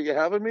appreciate you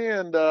having me,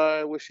 and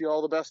I wish you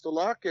all the best of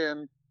luck,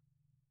 and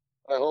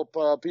I hope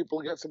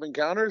people get some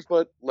encounters,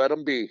 but let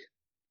them be.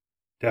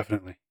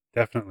 Definitely,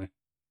 definitely.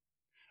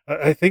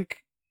 I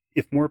think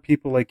if more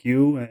people like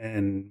you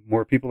and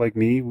more people like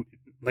me,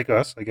 like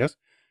us, I guess,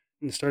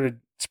 started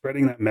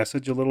spreading that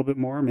message a little bit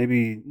more,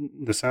 maybe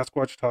the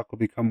Sasquatch talk will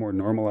become more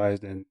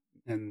normalized, and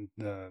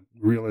the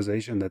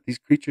realization that these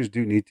creatures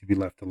do need to be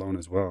left alone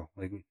as well.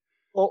 Like,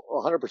 Oh,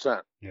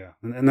 100%. Yeah,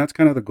 and that's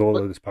kind of the goal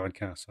But of this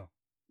podcast. So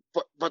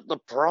but the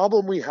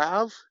problem we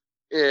have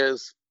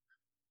is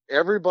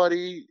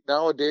everybody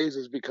nowadays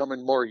is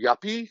becoming more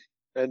yuppie,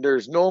 and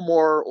there's no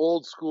more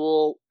old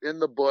school in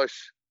the bush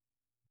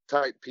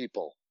type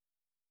people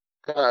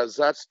because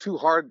that's too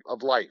hard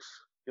of life.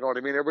 You know what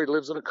I mean? Everybody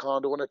lives in a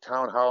condo and a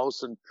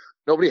townhouse, and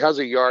nobody has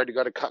a yard. You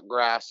got to cut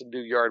grass and do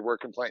yard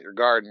work and plant your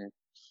garden.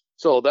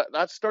 So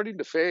that's starting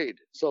to fade.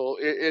 So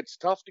it's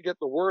tough to get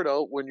the word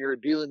out when you're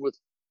dealing with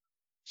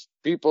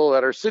people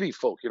that are city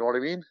folk. You know what I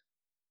mean?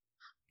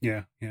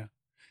 yeah, yeah.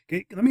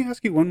 Okay, let me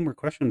ask you one more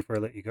question before I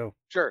let you go.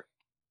 Sure.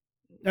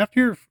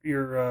 After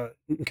your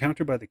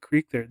encounter by the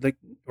creek there, like,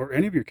 or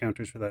any of your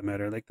encounters for that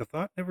matter, like the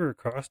thought never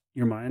crossed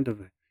your mind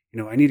of,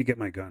 I need to get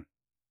my gun.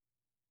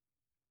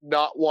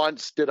 Not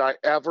once did I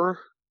ever.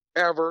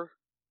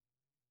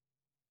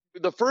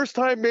 The first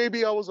time,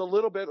 maybe I was a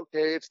little bit,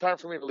 okay, it's time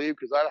for me to leave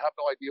because I have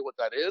no idea what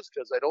that is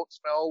because I don't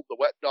smell the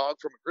wet dog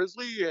from a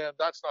grizzly, and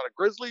that's not a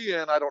grizzly,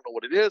 and I don't know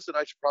what it is, and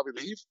I should probably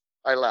leave.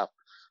 I left.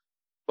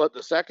 But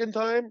the second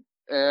time,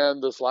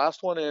 and this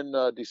last one in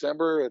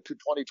December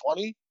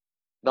 2020,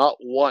 not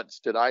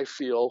once did I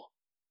feel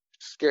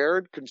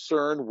scared,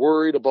 concerned,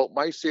 worried about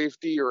my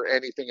safety or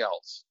anything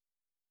else.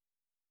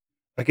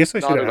 I guess I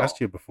should Not have at asked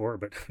all. you before,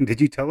 but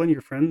did you tell on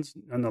your friends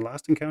on the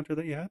last encounter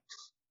that you had?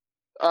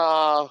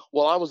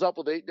 Well, I was up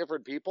with 8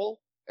 different people,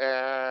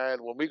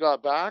 and when we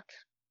got back,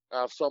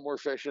 some were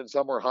fishing,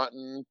 some were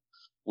hunting.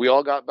 We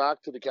all got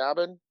back to the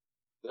cabin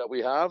that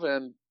we have,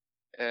 and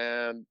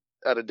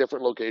at a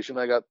different location.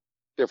 I got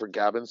different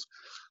cabins,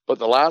 but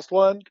the last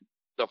one,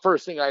 the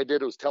first thing I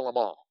did was tell them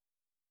all,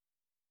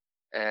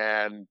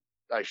 and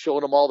I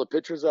showed them all the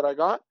pictures that I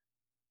got,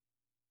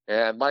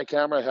 and my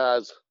camera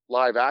has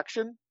live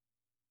action.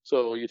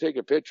 So you take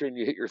a picture and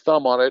you hit your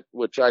thumb on it,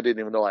 which I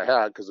didn't even know I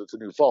had because it's a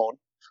new phone.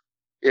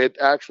 It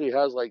actually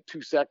has like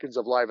 2 seconds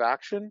of live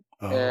action,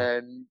 Oh,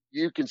 and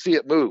you can see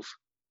it move.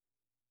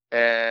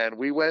 And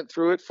we went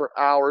through it for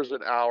hours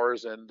and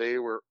hours, and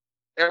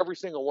every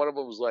single one of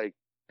them was like,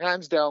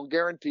 hands down,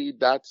 guaranteed,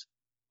 that's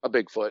a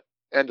Bigfoot.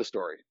 End of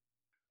story.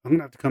 I'm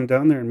gonna have to come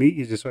down there and meet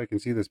you just so I can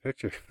see this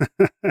picture.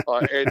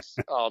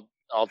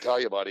 I'll tell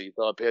you, buddy,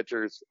 the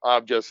pictures,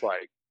 I'm just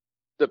like,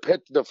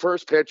 the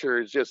first picture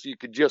is just, you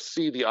could just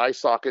see the eye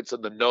sockets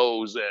and the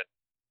nose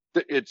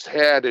and its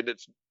head, and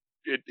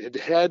it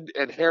head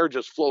and hair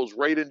just flows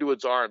right into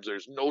its arms.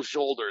 There's no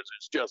shoulders.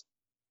 It's just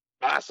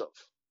massive.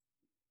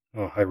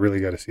 Oh, I really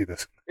got to see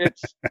this.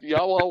 It's,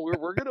 yeah, well,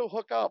 we're gonna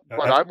hook up,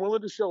 but I, I'm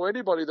willing to show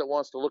anybody that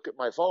wants to look at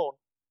my phone.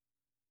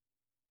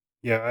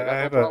 yeah, I I got no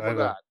have a, I problem have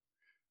with a,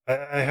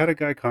 that. I had a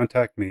guy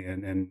contact me,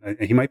 and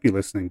he might be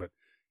listening, but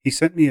he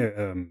sent me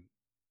a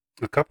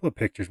couple of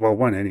pictures. Well,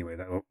 one anyway.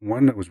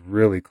 One that was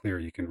really clear.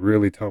 You can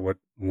really tell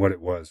what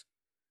it was,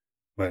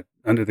 but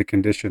under the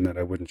condition that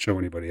I wouldn't show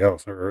anybody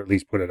else, or at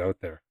least put it out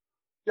there.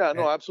 Yeah, And,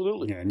 no,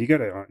 absolutely. yeah, and you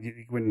gotta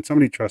when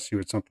somebody trusts you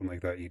with something like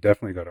that, you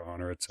definitely got to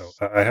honor it. So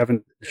I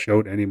haven't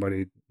showed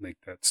anybody like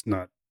that's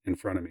not in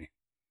front of me.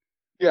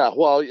 Yeah,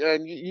 well,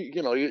 and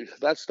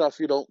that stuff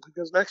you don't,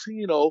 because next thing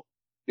you know,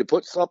 you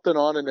put something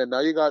on, and then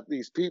now you got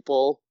these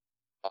people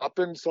up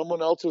in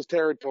someone else's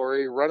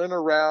territory running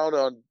around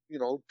on,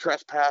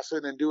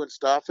 trespassing and doing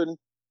stuff, and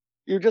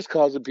you're just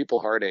causing people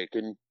heartache,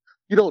 and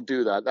you don't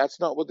do that. That's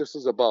not what this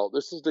is about.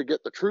 This is to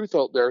get the truth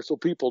out there so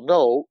people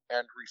know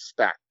and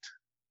respect.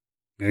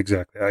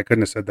 Exactly. I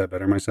couldn't have said that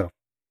better myself.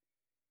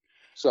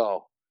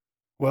 So,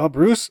 Well,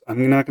 Bruce,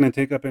 I'm not going to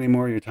take up any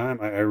more of your time.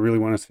 I really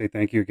want to say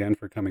thank you again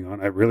for coming on.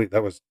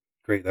 That was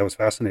great. That was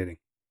fascinating.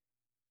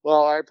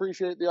 well, I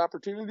appreciate the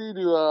opportunity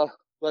to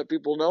let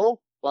people know,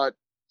 but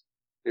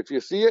if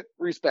you see it,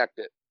 respect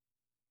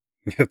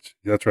it.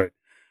 That's right.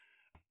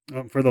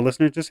 For the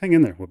listeners, just hang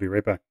in there. We'll be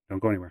right back. Don't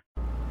go anywhere.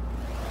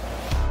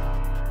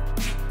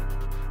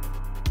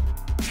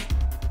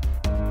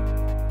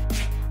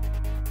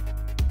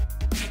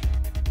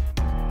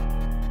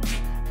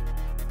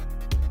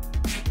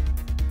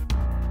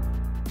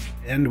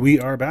 And we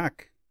are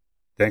back.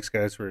 Thanks,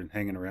 guys, for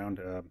hanging around.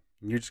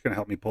 You're just going to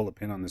help me pull a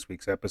pin on this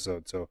week's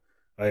episode. So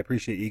I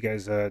appreciate you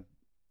guys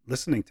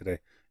listening today.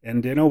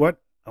 And you know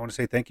what? I want to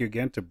say thank you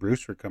again to Bruce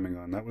for coming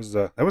on. That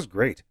was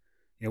great.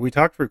 We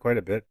talked for quite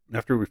a bit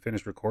after we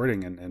finished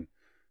recording, and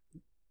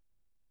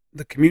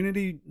the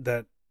community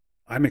that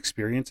I'm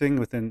experiencing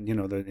within,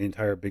 the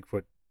entire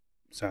Bigfoot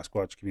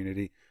Sasquatch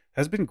community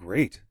has been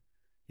great.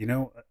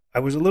 I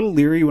was a little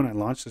leery when I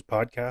launched this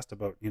podcast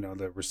about,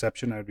 the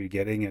reception I'd be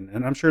getting,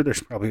 and I'm sure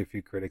there's probably a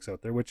few critics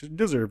out there, which is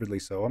deservedly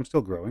so. I'm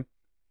still growing.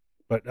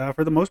 But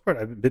for the most part,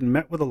 I've been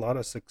met with a lot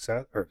of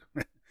success, or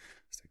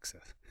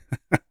success.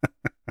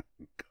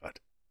 God.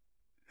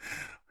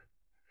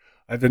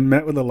 I've been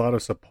met with a lot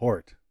of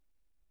support.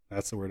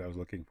 That's the word I was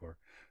looking for.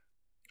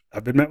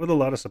 I've been met with a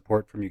lot of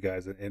support from you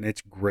guys, and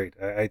it's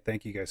great. I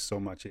thank you guys so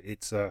much.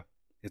 It's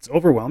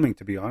overwhelming,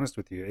 to be honest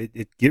with you.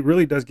 It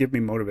really does give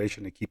me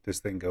motivation to keep this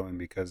thing going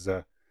because,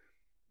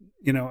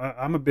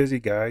 I'm a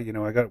busy guy.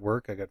 I got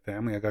work, I got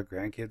family, I got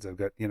grandkids, I've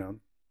got,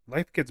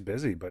 life gets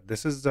busy. But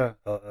this is a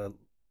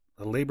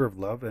labor of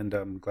love, and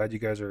I'm glad you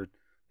guys are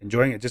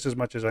enjoying it just as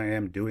much as I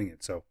am doing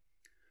it. So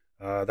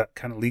that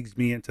kind of leads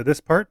me into this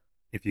part.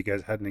 If you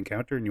guys had an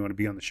encounter and you want to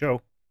be on the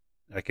show,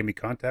 I can be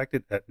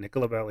contacted at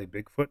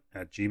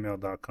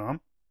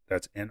NicolaValleyBigfoot@gmail.com.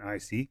 That's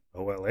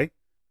NICOLA,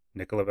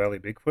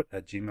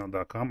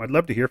 NicolaValleyBigfoot@gmail.com. I'd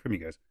love to hear from you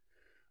guys.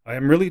 I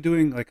am really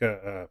doing like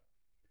a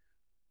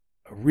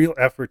real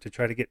effort to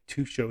try to get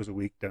 2 shows a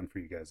week done for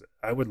you guys.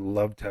 I would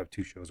love to have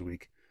 2 shows a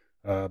week.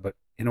 But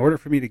in order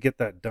for me to get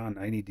that done,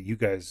 I need you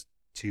guys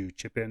to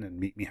chip in and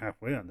meet me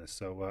halfway on this.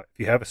 So if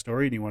you have a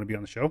story and you want to be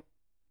on the show,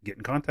 get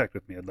in contact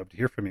with me. I'd love to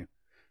hear from you.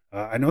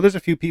 I know there's a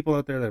few people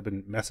out there that have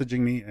been messaging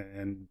me,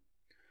 and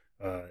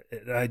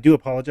I do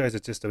apologize.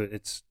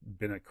 It's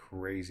been a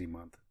crazy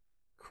month.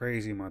 I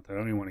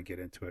don't even want to get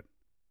into it.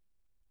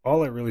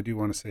 All I really do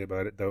want to say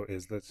about it, though,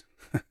 is that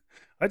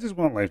I just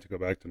want life to go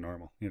back to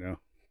normal, you know.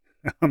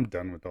 I'm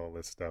done with all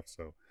this stuff,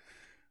 so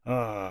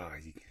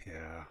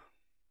yeah.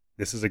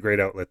 This is a great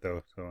outlet,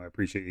 though, so I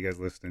appreciate you guys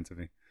listening to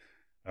me.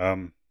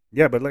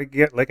 Yeah, but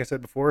like I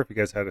said before, if you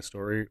guys had a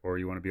story or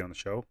you want to be on the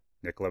show,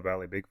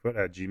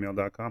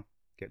 NicolaValleyBigfoot@gmail.com.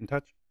 Get in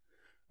touch.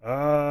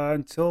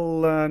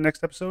 Until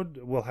next episode,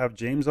 we'll have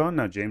James on.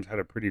 Now, James had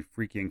a pretty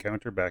freaky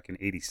encounter back in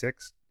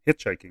 '86,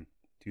 hitchhiking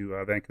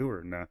to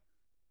Vancouver,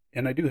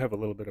 and I do have a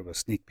little bit of a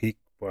sneak peek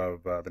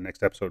of the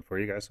next episode for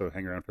you guys, so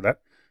hang around for that.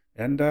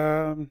 And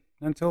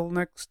until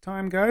next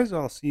time, guys,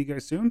 I'll see you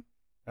guys soon.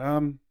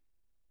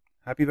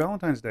 Happy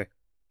Valentine's Day.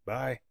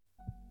 Bye.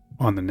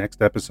 On the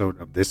next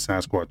episode of This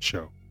Sasquatch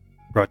Show,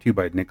 brought to you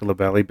by Nicola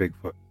Valley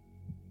Bigfoot.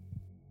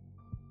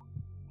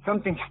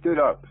 Something stood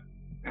up,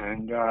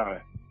 and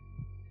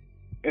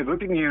it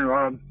looked at me and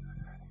Rob,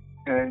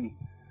 and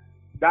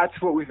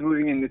that's what was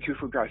moving in the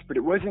 2-foot grass. But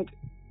it wasn't.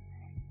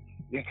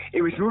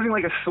 It was moving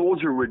like a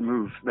soldier would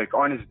move, like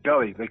on his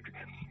belly, like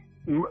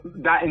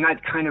that in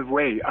that kind of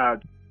way. I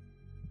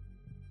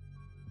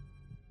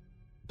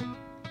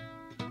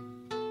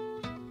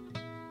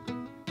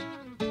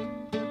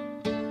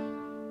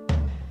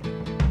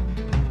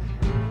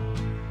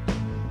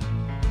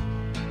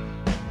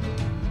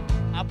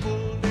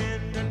pulled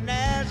into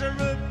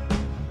Nazareth,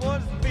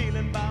 was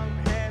feeling about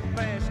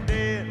half-past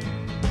dead.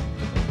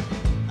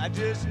 I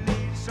just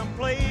need some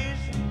place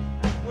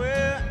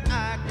where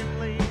I can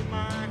lay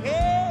my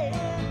head.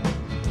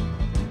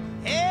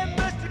 Hey,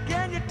 mister,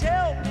 can you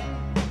tell me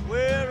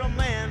where a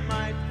man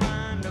might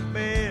find a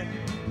bed?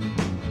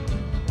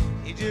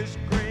 He just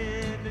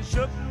grinned and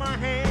shook my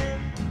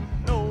hand,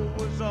 no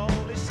was all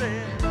he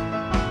said.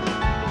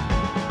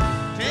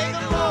 Take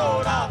a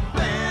load off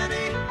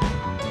Fanny,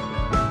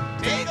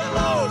 take a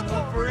load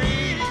for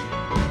free.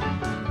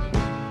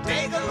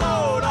 Take a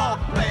load off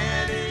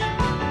Fanny,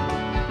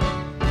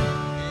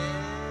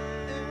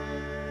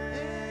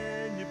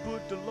 and you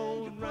put the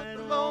load right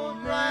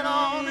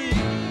on me.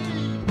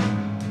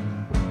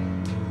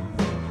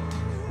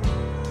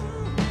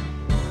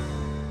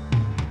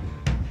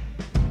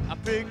 I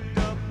picked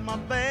up my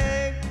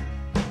bag,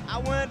 I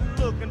went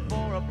looking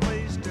for a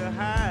place to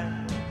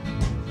hide.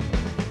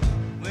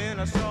 When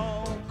I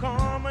saw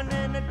Carmen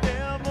and the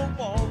devil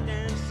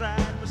walking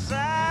side by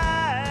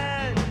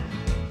side,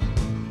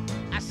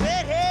 I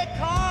said, hey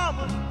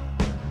Carmen,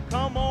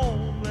 come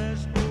on,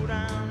 let's go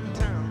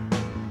downtown.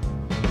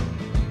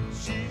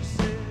 She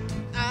said,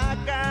 I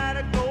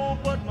gotta go,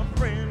 but my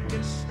friend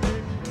can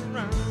stick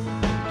around.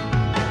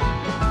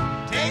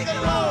 Take a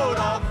load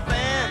off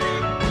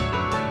Fanny,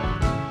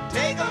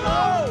 take a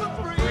load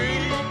for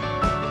free.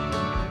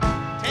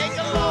 Take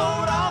a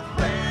load off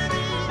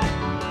Fanny,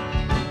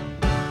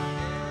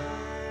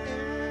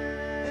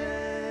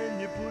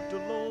 and you put the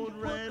load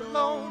right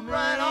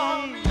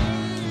on me.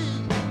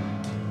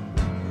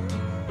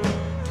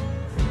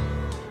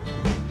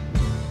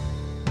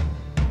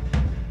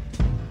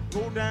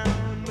 Go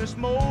down, Miss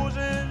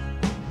Moses,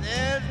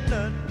 there's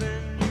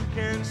nothing you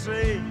can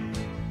say.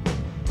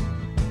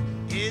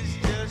 It's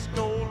just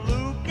old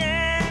Luke,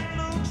 and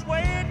Luke's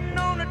waiting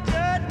on the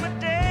judgment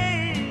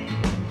day.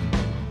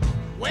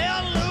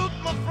 Well, Luke,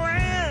 my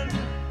friend,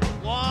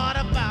 what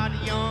about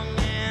young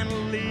Anna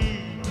Lee?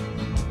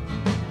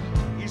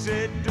 He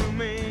said, do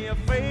me a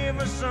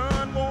favor,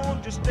 son,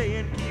 won't you stay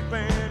and keep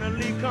Anna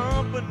Lee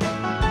company?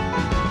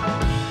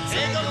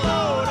 Take a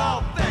load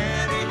off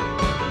Fanny,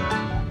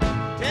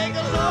 take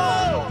a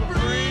load for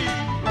free.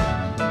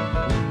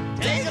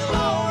 Take a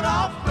load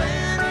off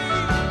Fanny,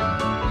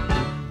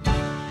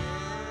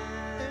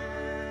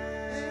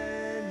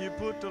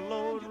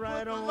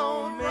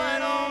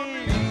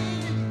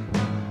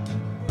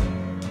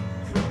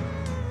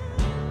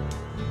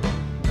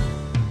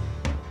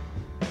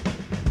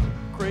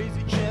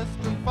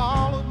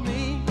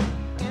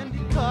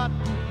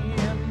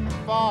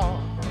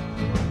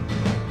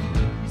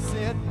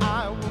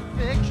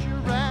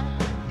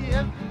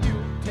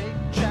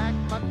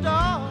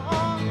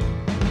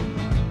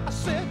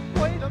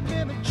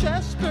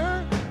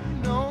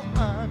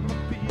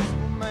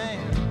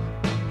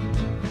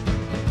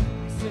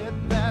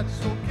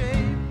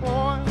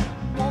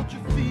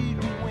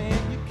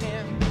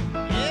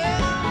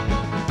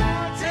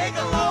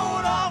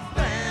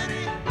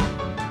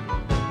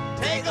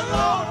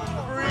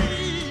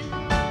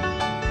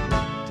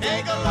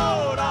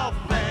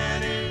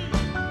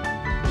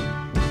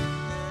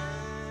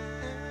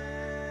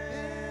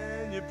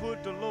 then you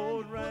put the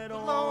load right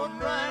on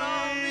me.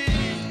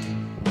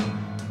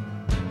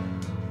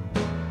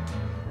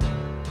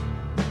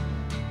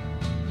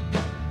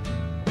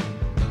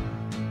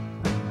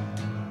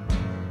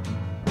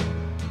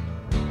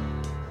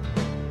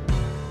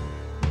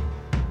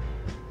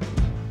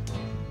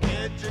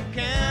 It's a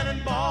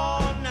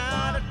cannonball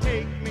now to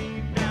take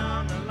me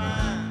down the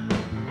line.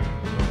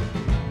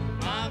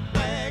 My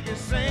bag is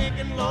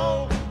sinking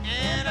low,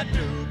 and I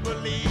do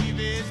believe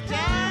it's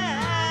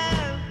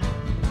time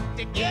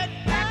to get